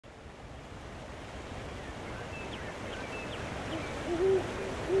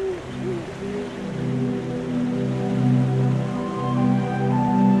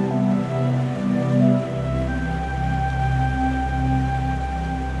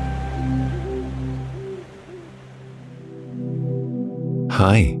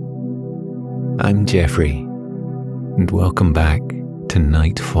Hi, I'm Jeffrey, and welcome back to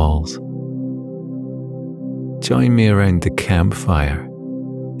Night Falls. Join me around the campfire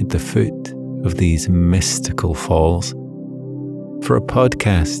at the foot of these mystical falls for a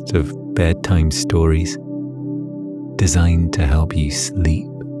podcast of bedtime stories designed to help you sleep.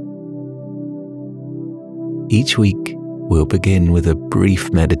 Each week, we'll begin with a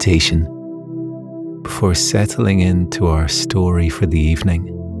brief meditation before settling into our story for the evening.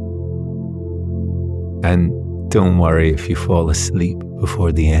 And don't worry if you fall asleep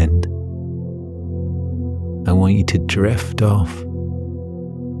before the end. I want you to drift off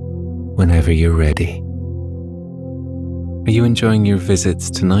whenever you're ready. Are you enjoying your visits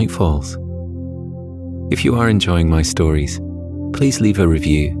to Night Falls? If you are enjoying my stories, please leave a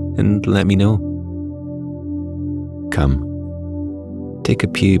review and let me know. Come, take a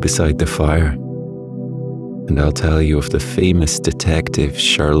pew beside the fire, and I'll tell you of the famous detective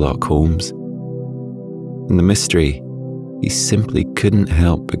Sherlock Holmes and the mystery he simply couldn't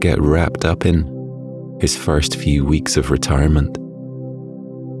help but get wrapped up in his first few weeks of retirement.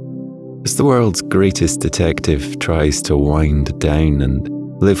 As the world's greatest detective tries to wind down and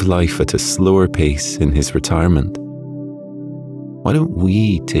live life at a slower pace in his retirement, why don't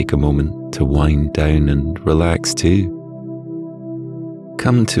we take a moment to wind down and relax too?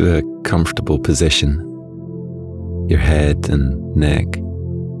 Come to a comfortable position, your head and neck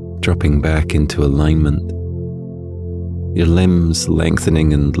dropping back into alignment, your limbs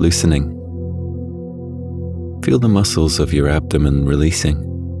lengthening and loosening. Feel the muscles of your abdomen releasing,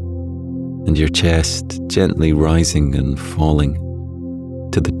 and your chest gently rising and falling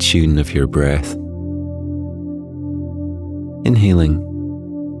to the tune of your breath. Inhaling,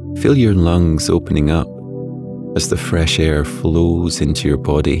 feel your lungs opening up as the fresh air flows into your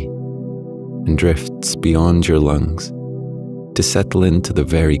body and drifts beyond your lungs to settle into the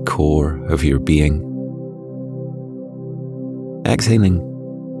very core of your being. Exhaling,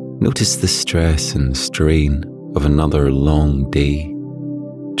 notice the stress and strain of another long day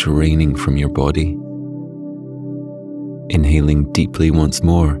draining from your body. Inhaling deeply once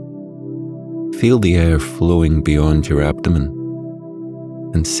more, feel the air flowing beyond your abdomen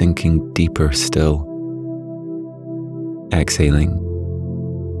and sinking deeper still. Exhaling,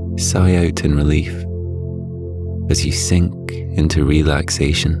 sigh out in relief as you sink into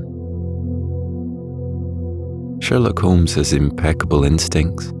relaxation. Sherlock Holmes has impeccable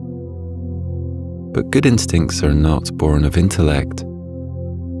instincts, but good instincts are not born of intellect.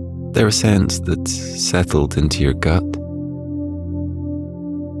 They're a sense that's settled into your gut.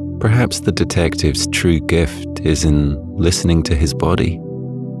 Perhaps the detective's true gift is in listening to his body.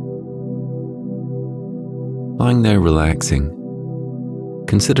 Lying there relaxing,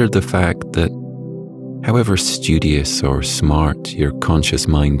 consider the fact that however studious or smart your conscious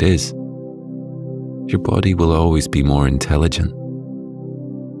mind is, your body will always be more intelligent.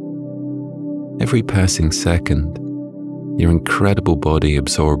 Every passing second, your incredible body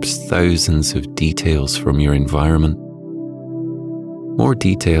absorbs thousands of details from your environment, more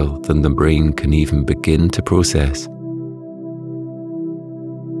detail than the brain can even begin to process.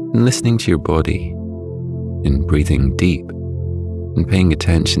 In listening to your body, in breathing deep, and paying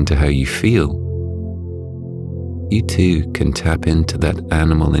attention to how you feel, you too can tap into that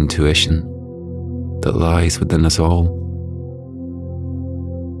animal intuition that lies within us all.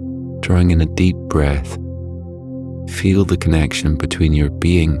 Drawing in a deep breath, feel the connection between your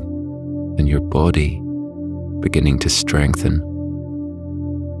being and your body beginning to strengthen.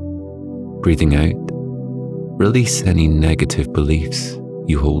 Breathing out, release any negative beliefs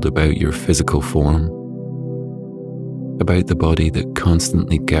you hold about your physical form, about the body that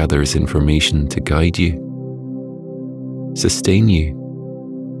constantly gathers information to guide you, sustain you,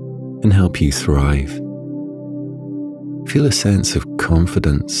 and help you thrive. Feel a sense of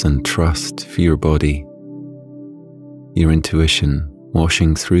confidence and trust for your body, your intuition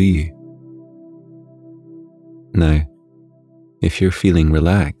washing through you. Now, if you're feeling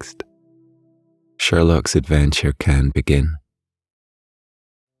relaxed, Sherlock's adventure can begin.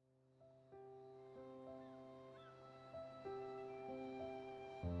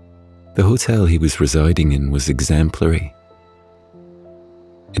 The hotel he was residing in was exemplary.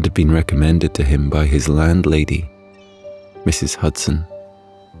 It had been recommended to him by his landlady, Mrs. Hudson,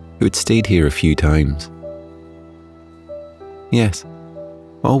 who had stayed here a few times. Yes,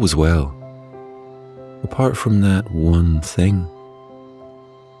 all was well, apart from that one thing.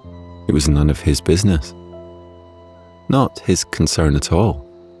 It was none of his business, not his concern at all.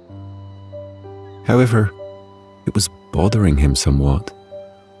 However, it was bothering him somewhat.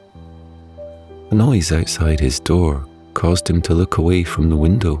 A noise outside his door caused him to look away from the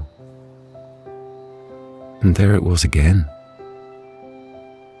window. And there it was again.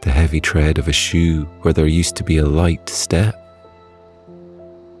 The heavy tread of a shoe where there used to be a light step.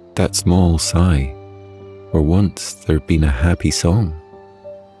 That small sigh where once there'd been a happy song.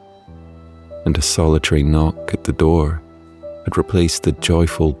 And a solitary knock at the door had replaced the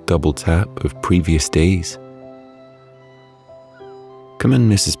joyful double tap of previous days. "Come in,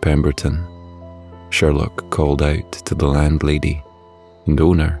 Mrs. Pemberton," Sherlock called out to the landlady and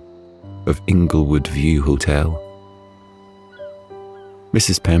owner of Inglewood View Hotel.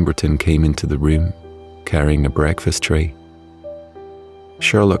 Mrs. Pemberton came into the room carrying a breakfast tray.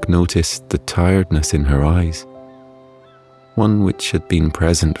 Sherlock noticed the tiredness in her eyes, one which had been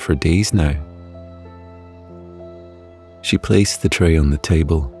present for days now. She placed the tray on the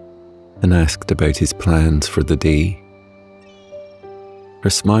table and asked about his plans for the day. Her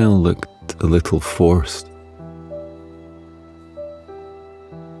smile looked a little forced.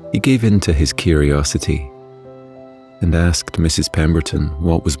 He gave in to his curiosity and asked Mrs. Pemberton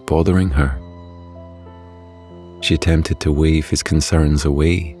what was bothering her. She attempted to wave his concerns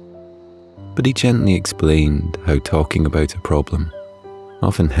away, but he gently explained how talking about a problem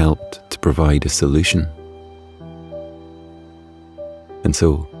often helped to provide a solution. And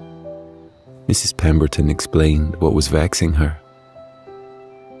so, Mrs. Pemberton explained what was vexing her.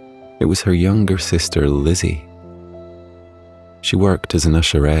 It was her younger sister, Lizzie. She worked as an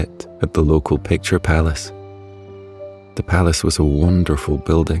usherette at the local picture palace. The palace was a wonderful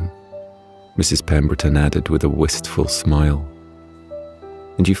building, Mrs. Pemberton added with a wistful smile,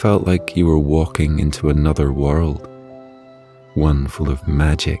 and you felt like you were walking into another world, one full of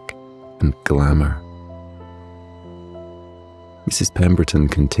magic and glamour. Mrs. Pemberton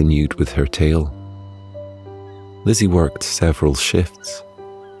continued with her tale. Lizzie worked several shifts,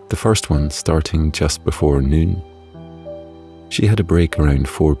 the first one starting just before noon. She had a break around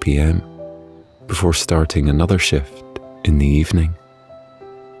 4 p.m. before starting another shift in the evening.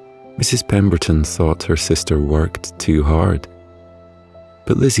 Mrs. Pemberton thought her sister worked too hard,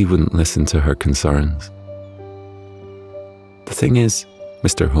 but Lizzie wouldn't listen to her concerns. "The thing is,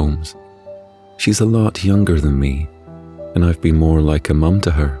 Mr. Holmes, she's a lot younger than me, and I've been more like a mum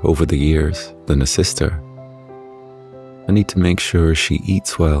to her over the years than a sister. I need to make sure she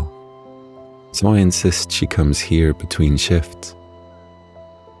eats well, so I insist she comes here between shifts.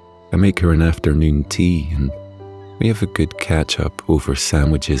 I make her an afternoon tea and we have a good catch-up over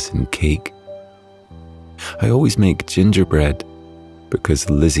sandwiches and cake. I always make gingerbread because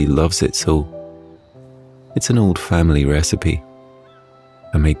Lizzie loves it so. It's an old family recipe.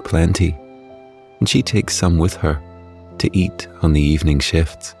 I make plenty, and she takes some with her to eat on the evening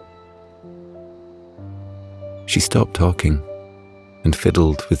shifts." She stopped talking and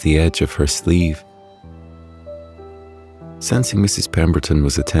fiddled with the edge of her sleeve. Sensing Mrs. Pemberton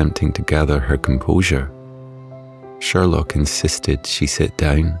was attempting to gather her composure, Sherlock insisted she sit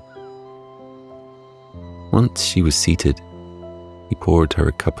down. Once she was seated, he poured her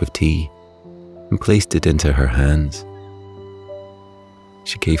a cup of tea and placed it into her hands.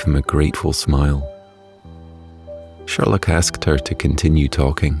 She gave him a grateful smile. Sherlock asked her to continue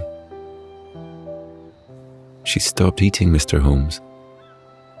talking. "She stopped eating, Mr. Holmes.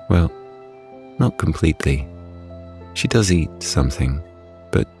 Well, not completely. She does eat something,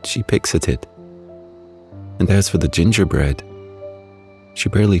 but she picks at it. And as for the gingerbread, she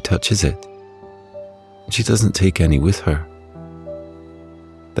barely touches it. She doesn't take any with her.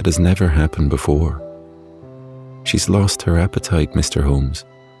 That has never happened before. She's lost her appetite, Mr. Holmes.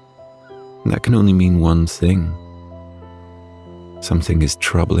 And that can only mean one thing. Something is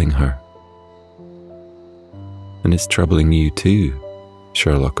troubling her." "And it's troubling you too,"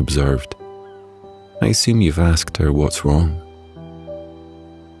 Sherlock observed. "I assume you've asked her what's wrong."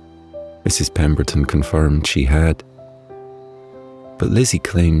 Mrs. Pemberton confirmed she had, but Lizzie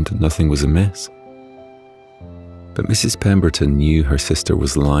claimed nothing was amiss. But Mrs. Pemberton knew her sister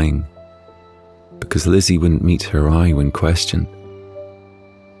was lying, because Lizzie wouldn't meet her eye when questioned.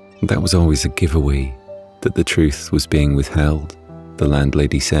 And that was always a giveaway that the truth was being withheld, the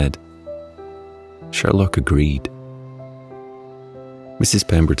landlady said. Sherlock agreed. Mrs.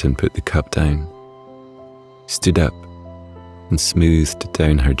 Pemberton put the cup down, stood up, and smoothed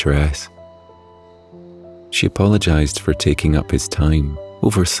down her dress. She apologized for taking up his time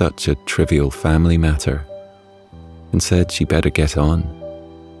over such a trivial family matter, and said she better get on.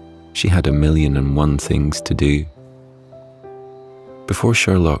 She had 1,000,001 things to do. Before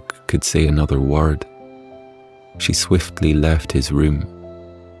Sherlock could say another word, she swiftly left his room,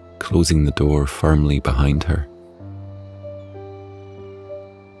 closing the door firmly behind her.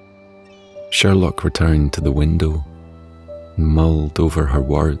 Sherlock returned to the window and mulled over her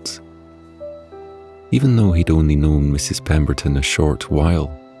words. Even though he'd only known Mrs. Pemberton a short while,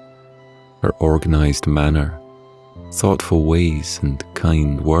 her organised manner, thoughtful ways and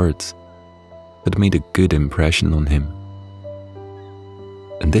kind words had made a good impression on him.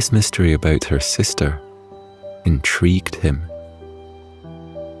 And this mystery about her sister intrigued him.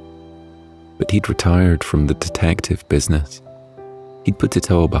 But he'd retired from the detective business. He'd put it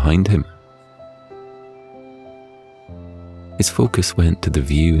all behind him. His focus went to the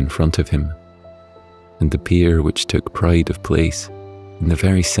view in front of him, and the pier which took pride of place in the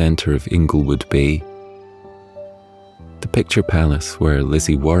very centre of Inglewood Bay. The picture palace where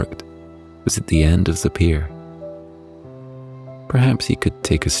Lizzie worked was at the end of the pier. Perhaps he could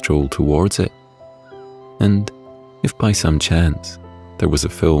take a stroll towards it, and if by some chance there was a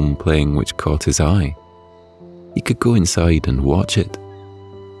film playing which caught his eye, he could go inside and watch it.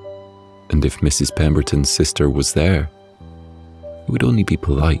 And if Mrs. Pemberton's sister was there, it would only be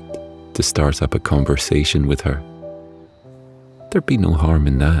polite to start up a conversation with her. There'd be no harm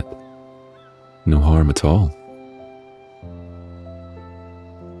in that. No harm at all.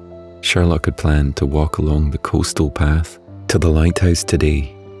 Sherlock had planned to walk along the coastal path to the lighthouse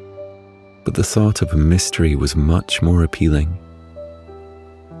today, but the thought of a mystery was much more appealing.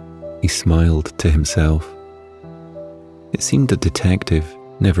 He smiled to himself. It seemed a detective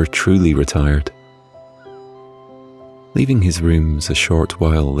never truly retired. Leaving his rooms a short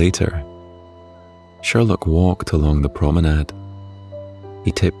while later, Sherlock walked along the promenade.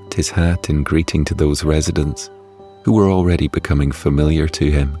 He tipped his hat in greeting to those residents who were already becoming familiar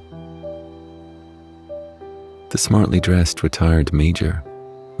to him. The smartly dressed retired major,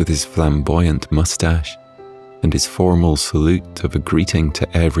 with his flamboyant moustache and his formal salute of a greeting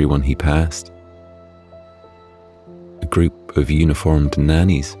to everyone he passed. A group of uniformed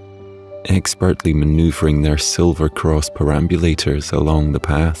nannies, expertly manoeuvring their silver cross perambulators along the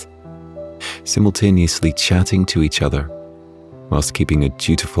path, simultaneously chatting to each other, whilst keeping a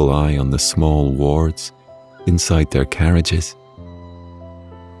dutiful eye on the small wards inside their carriages.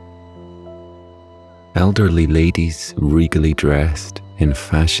 Elderly ladies regally dressed in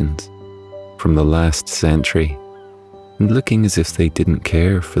fashions from the last century and looking as if they didn't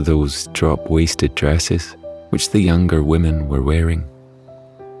care for those drop-waisted dresses which the younger women were wearing.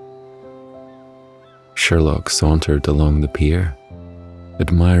 Sherlock sauntered along the pier,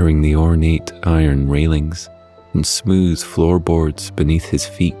 admiring the ornate iron railings and smooth floorboards beneath his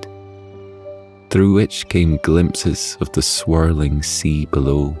feet, through which came glimpses of the swirling sea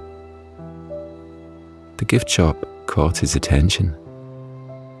below. The gift shop caught his attention.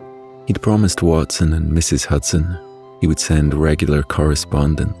 He'd promised Watson and Mrs. Hudson he would send regular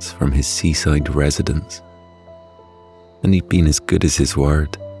correspondence from his seaside residence, and he'd been as good as his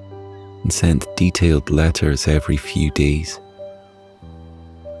word and sent detailed letters every few days.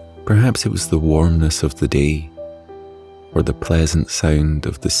 Perhaps it was the warmness of the day, or the pleasant sound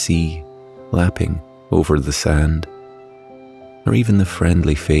of the sea lapping over the sand, or even the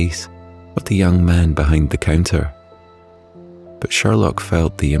friendly face of the young man behind the counter. But Sherlock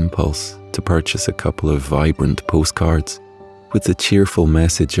felt the impulse to purchase a couple of vibrant postcards with the cheerful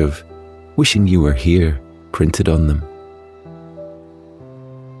message of "Wishing you were here" printed on them.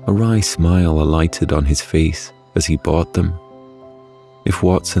 A wry smile alighted on his face as he bought them. If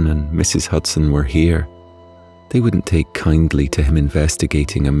Watson and Mrs. Hudson were here, they wouldn't take kindly to him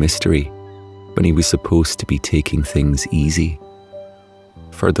investigating a mystery when he was supposed to be taking things easy.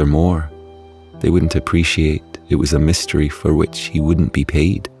 Furthermore, they wouldn't appreciate it was a mystery for which he wouldn't be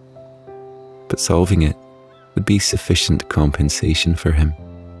paid, but solving it would be sufficient compensation for him.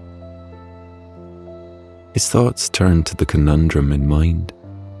 His thoughts turned to the conundrum in mind.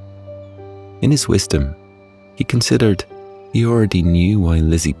 In his wisdom, he considered he already knew why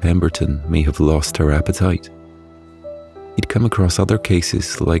Lizzie Pemberton may have lost her appetite. He'd come across other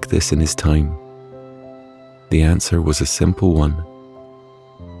cases like this in his time. The answer was a simple one.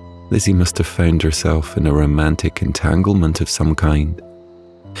 Lizzie must have found herself in a romantic entanglement of some kind,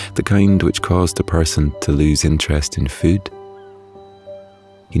 the kind which caused a person to lose interest in food.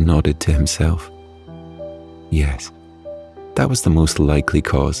 He nodded to himself. Yes, that was the most likely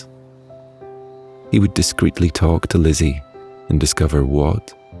cause. He would discreetly talk to Lizzie and discover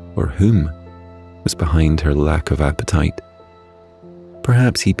what or whom was behind her lack of appetite.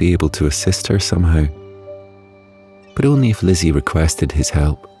 Perhaps he'd be able to assist her somehow, but only if Lizzie requested his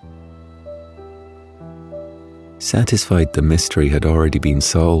help. Satisfied the mystery had already been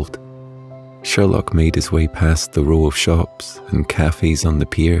solved, Sherlock made his way past the row of shops and cafes on the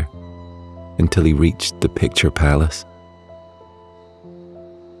pier until he reached the picture palace.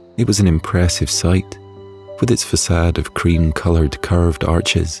 It was an impressive sight, with its facade of cream-coloured curved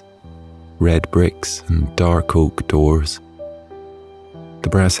arches, red bricks and dark oak doors. The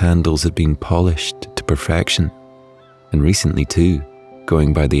brass handles had been polished to perfection, and recently too,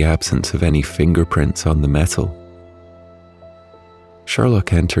 going by the absence of any fingerprints on the metal.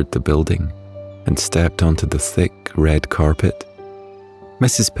 Sherlock entered the building and stepped onto the thick red carpet.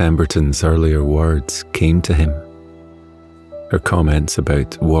 Mrs. Pemberton's earlier words came to him. Her comments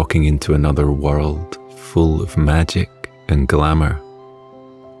about walking into another world full of magic and glamour.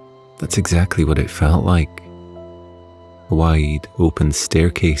 That's exactly what it felt like. A wide, open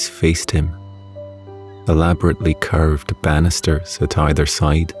staircase faced him, elaborately curved banisters at either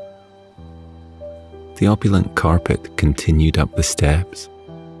side. The opulent carpet continued up the steps,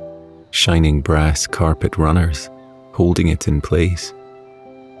 shining brass carpet runners holding it in place.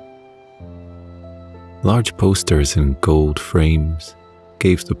 Large posters in gold frames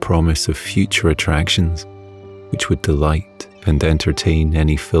gave the promise of future attractions which would delight and entertain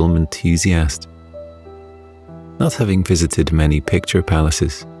any film enthusiast. Not having visited many picture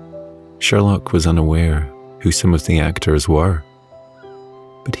palaces, Sherlock was unaware who some of the actors were,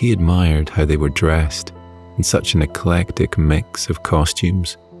 but he admired how they were dressed in such an eclectic mix of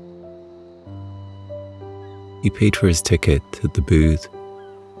costumes. He paid for his ticket at the booth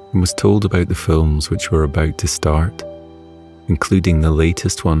and was told about the films which were about to start, including the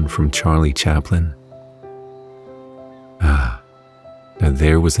latest one from Charlie Chaplin. Ah, now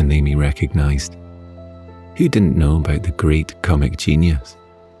there was a name he recognised. Who didn't know about the great comic genius?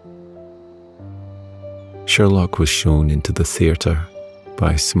 Sherlock was shown into the theatre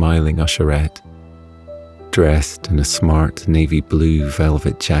by a smiling usherette, dressed in a smart navy blue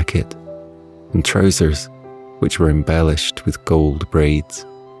velvet jacket and trousers which were embellished with gold braids.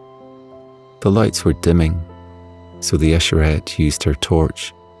 The lights were dimming, so the usherette used her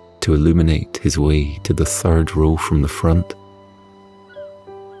torch to illuminate his way to the third row from the front.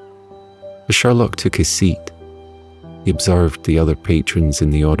 As Sherlock took his seat, he observed the other patrons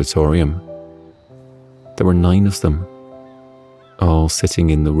in the auditorium. There were 9 of them, all sitting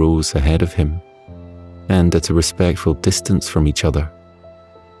in the rows ahead of him and at a respectful distance from each other.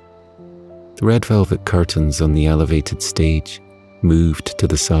 The red velvet curtains on the elevated stage moved to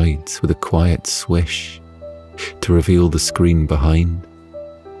the sides with a quiet swish to reveal the screen behind.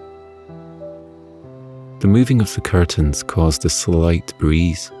 The moving of the curtains caused a slight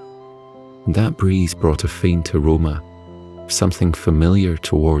breeze, and that breeze brought a faint aroma of something familiar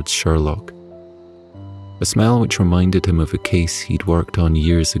towards Sherlock, a smell which reminded him of a case he'd worked on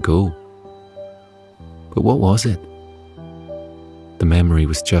years ago. But what was it? The memory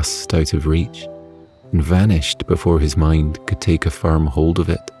was just out of reach and vanished before his mind could take a firm hold of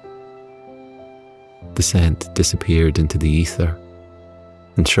it. The scent disappeared into the ether,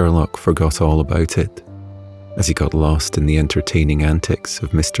 and Sherlock forgot all about it as he got lost in the entertaining antics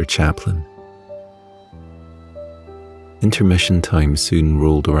of Mr. Chaplin. Intermission time soon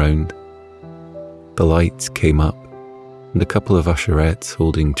rolled around. The lights came up, and a couple of usherettes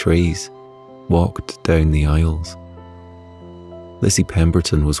holding trays walked down the aisles. Lizzie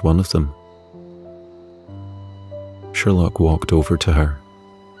Pemberton was one of them. Sherlock walked over to her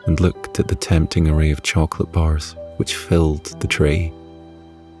and looked at the tempting array of chocolate bars which filled the tray.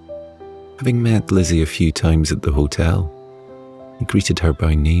 Having met Lizzie a few times at the hotel, he greeted her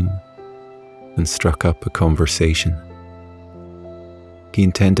by name and struck up a conversation. He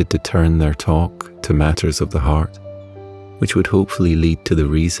intended to turn their talk to matters of the heart, which would hopefully lead to the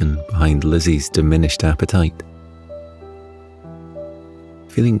reason behind Lizzie's diminished appetite.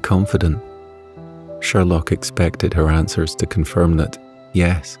 Feeling confident, Sherlock expected her answers to confirm that,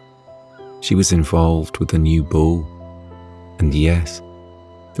 yes, she was involved with a new beau, and yes,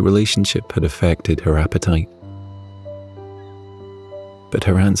 the relationship had affected her appetite. But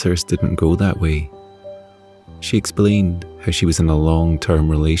her answers didn't go that way. She explained how she was in a long-term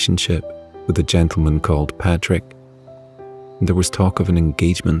relationship with a gentleman called Patrick, and there was talk of an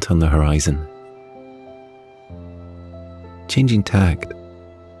engagement on the horizon. Changing tact,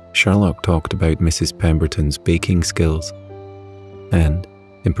 Sherlock talked about Mrs. Pemberton's baking skills, and,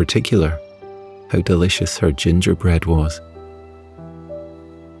 in particular, how delicious her gingerbread was.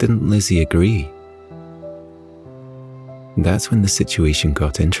 Didn't Lizzie agree? That's when the situation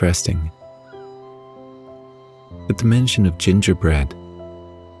got interesting. At the mention of gingerbread,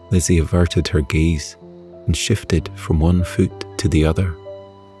 Lizzie averted her gaze and shifted from one foot to the other.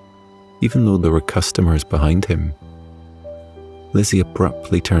 Even though there were customers behind him, Lizzie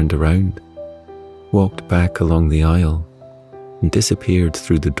abruptly turned around, walked back along the aisle, and disappeared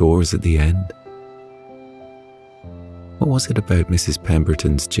through the doors at the end. What was it about Mrs.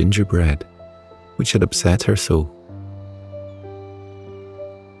 Pemberton's gingerbread which had upset her so.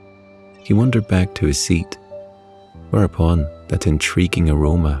 He wandered back to his seat, whereupon that intriguing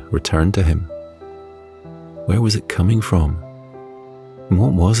aroma returned to him. Where was it coming from? And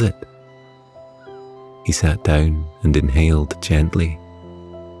what was it? He sat down and inhaled gently.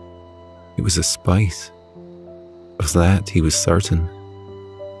 It was a spice. Of that he was certain.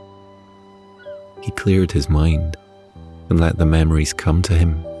 He cleared his mind and let the memories come to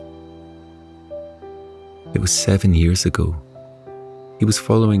him. It was 7 years ago. He was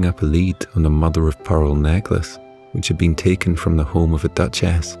following up a lead on a mother-of-pearl necklace which had been taken from the home of a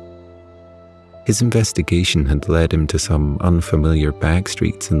duchess. His investigation had led him to some unfamiliar back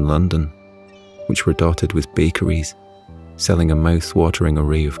streets in London, which were dotted with bakeries, selling a mouth-watering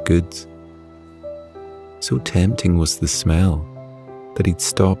array of goods. So tempting was the smell that he'd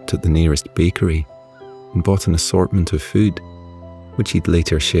stopped at the nearest bakery and bought an assortment of food, which he'd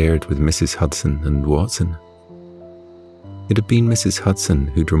later shared with Mrs. Hudson and Watson. It had been Mrs. Hudson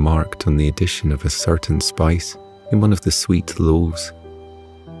who'd remarked on the addition of a certain spice in one of the sweet loaves,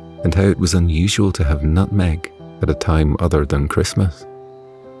 and how it was unusual to have nutmeg at a time other than Christmas.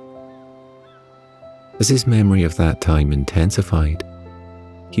 As his memory of that time intensified,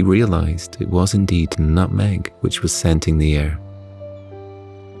 he realized it was indeed nutmeg which was scenting the air.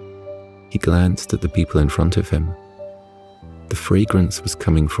 He glanced at the people in front of him. The fragrance was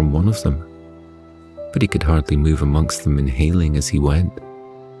coming from one of them, but he could hardly move amongst them inhaling as he went.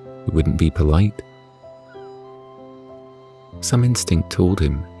 It wouldn't be polite. Some instinct told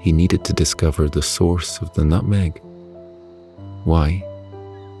him he needed to discover the source of the nutmeg. Why?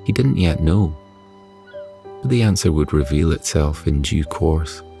 He didn't yet know, but the answer would reveal itself in due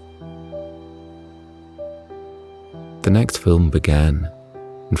course. The next film began,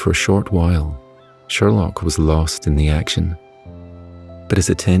 and for a short while, Sherlock was lost in the action. But his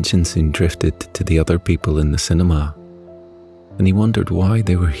attention soon drifted to the other people in the cinema, and he wondered why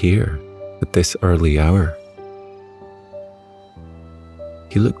they were here at this early hour.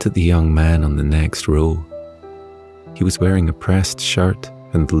 He looked at the young man on the next row. He was wearing a pressed shirt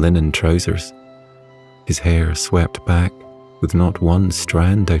and linen trousers, his hair swept back with not one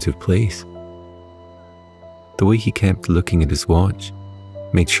strand out of place. The way he kept looking at his watch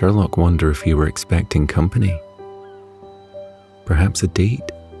made Sherlock wonder if he were expecting company. Perhaps a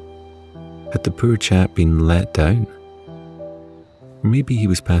date? Had the poor chap been let down? Or maybe he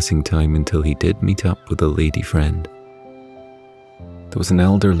was passing time until he did meet up with a lady friend. There was an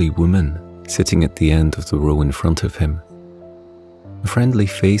elderly woman sitting at the end of the row in front of him. A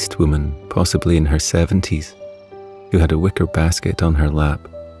friendly-faced woman, possibly in her 70s, who had a wicker basket on her lap,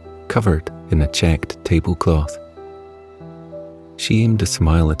 covered in a checked tablecloth. She aimed a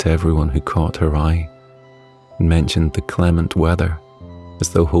smile at everyone who caught her eye and mentioned the clement weather as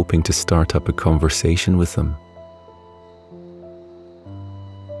though hoping to start up a conversation with them.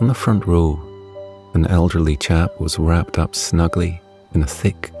 On the front row, an elderly chap was wrapped up snugly in a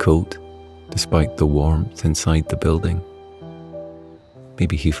thick coat despite the warmth inside the building.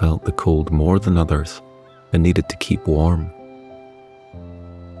 Maybe he felt the cold more than others and needed to keep warm.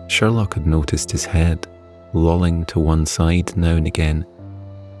 Sherlock had noticed his head lolling to one side now and again,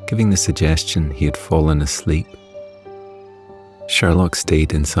 giving the suggestion he had fallen asleep. Sherlock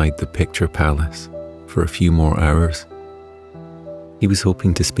stayed inside the picture palace for a few more hours. He was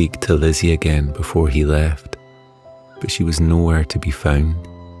hoping to speak to Lizzie again before he left, but she was nowhere to be found.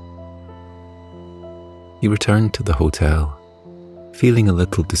 He returned to the hotel, feeling a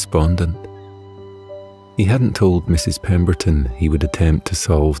little despondent. He hadn't told Mrs. Pemberton he would attempt to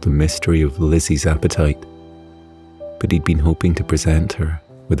solve the mystery of Lizzie's appetite, but he'd been hoping to present her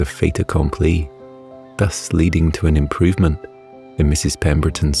with a fait accompli, thus leading to an improvement in Mrs.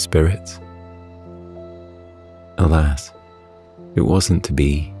 Pemberton's spirits. Alas, it wasn't to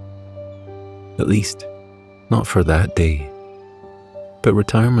be. At least, not for that day. But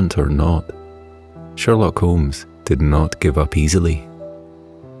retirement or not, Sherlock Holmes did not give up easily.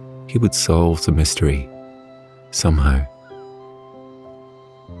 He would solve the mystery, somehow.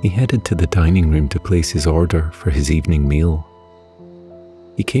 He headed to the dining room to place his order for his evening meal.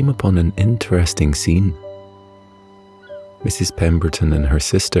 He came upon an interesting scene. Mrs. Pemberton and her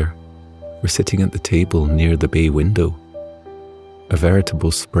sister were sitting at the table near the bay window, a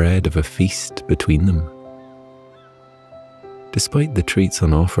veritable spread of a feast between them. Despite the treats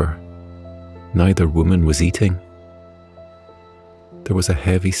on offer, neither woman was eating. There was a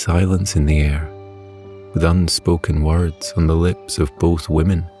heavy silence in the air, with unspoken words on the lips of both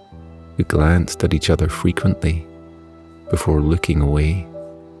women, who glanced at each other frequently before looking away.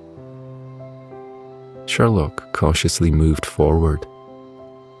 Sherlock cautiously moved forward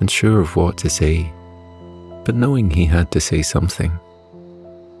unsure of what to say, but knowing he had to say something.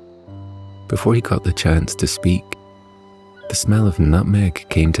 Before he got the chance to speak, the smell of nutmeg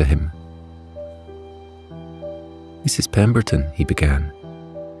came to him. "Mrs. Pemberton," he began,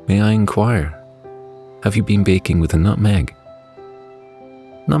 "may I inquire, have you been baking with a nutmeg?"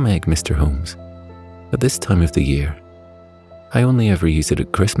 "Nutmeg, Mr. Holmes, at this time of the year. I only ever use it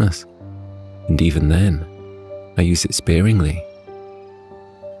at Christmas, and even then, I use it sparingly.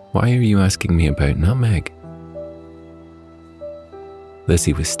 Why are you asking me about nutmeg?"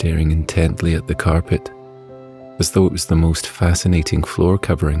 Lizzie was staring intently at the carpet, as though it was the most fascinating floor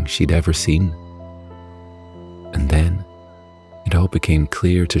covering she'd ever seen. And then, it all became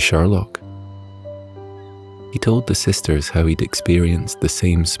clear to Sherlock. He told the sisters how he'd experienced the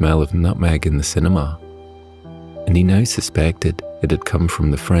same smell of nutmeg in the cinema, and he now suspected it had come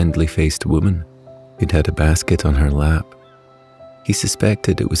from the friendly-faced woman who'd had a basket on her lap. He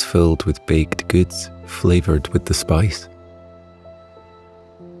suspected it was filled with baked goods flavoured with the spice.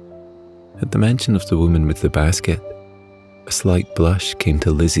 At the mention of the woman with the basket, a slight blush came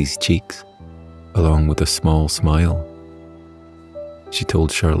to Lizzie's cheeks, along with a small smile. She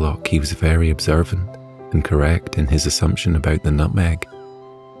told Sherlock he was very observant and correct in his assumption about the nutmeg.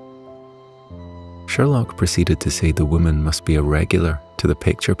 Sherlock proceeded to say the woman must be a regular to the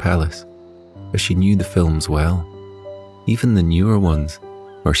Picture Palace, as she knew the films well, even the newer ones,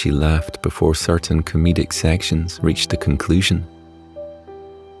 where she laughed before certain comedic sections reached a conclusion.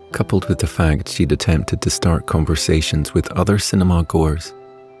 Coupled with the fact she'd attempted to start conversations with other cinema-goers,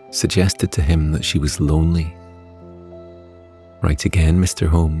 suggested to him that she was lonely. "Right again, Mr.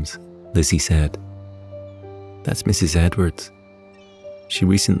 Holmes," Lizzie said. "That's Mrs. Edwards. She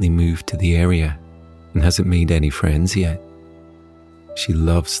recently moved to the area and hasn't made any friends yet. She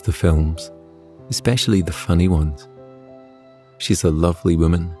loves the films, especially the funny ones. She's a lovely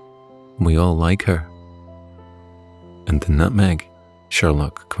woman, and we all like her." "And the nutmeg?"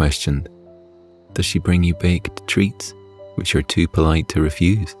 Sherlock questioned. "Does she bring you baked treats, which you're too polite to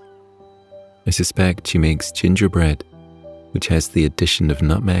refuse? I suspect she makes gingerbread, which has the addition of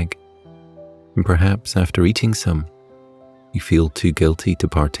nutmeg, and perhaps after eating some, you feel too guilty to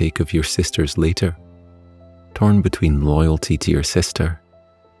partake of your sister's later. Torn between loyalty to your sister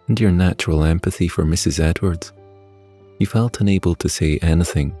and your natural empathy for Mrs. Edwards, you felt unable to say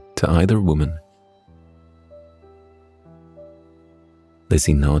anything to either woman."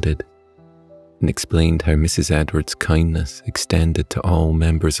 Lizzie nodded and explained how Mrs. Edwards' kindness extended to all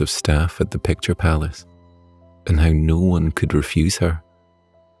members of staff at the Picture Palace, and how no one could refuse her.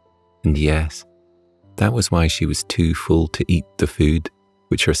 And yes, that was why she was too full to eat the food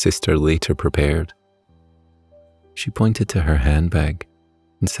which her sister later prepared. She pointed to her handbag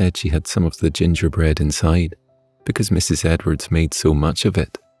and said she had some of the gingerbread inside because Mrs. Edwards made so much of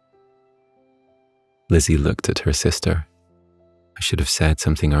it. Lizzie looked at her sister. "I should have said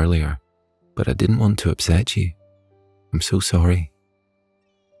something earlier, but I didn't want to upset you. I'm so sorry."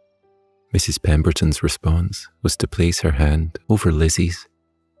 Mrs. Pemberton's response was to place her hand over Lizzie's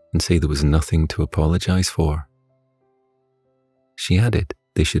and say there was nothing to apologise for. She added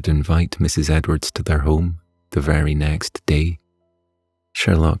they should invite Mrs. Edwards to their home the very next day.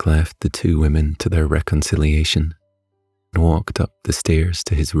 Sherlock left the two women to their reconciliation and walked up the stairs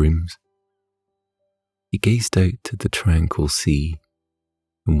to his rooms. He gazed out to the tranquil sea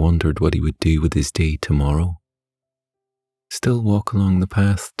and wondered what he would do with his day tomorrow. Still walk along the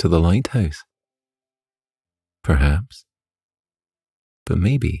path to the lighthouse? Perhaps. But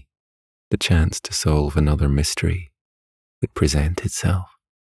maybe the chance to solve another mystery would present itself.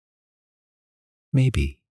 Maybe.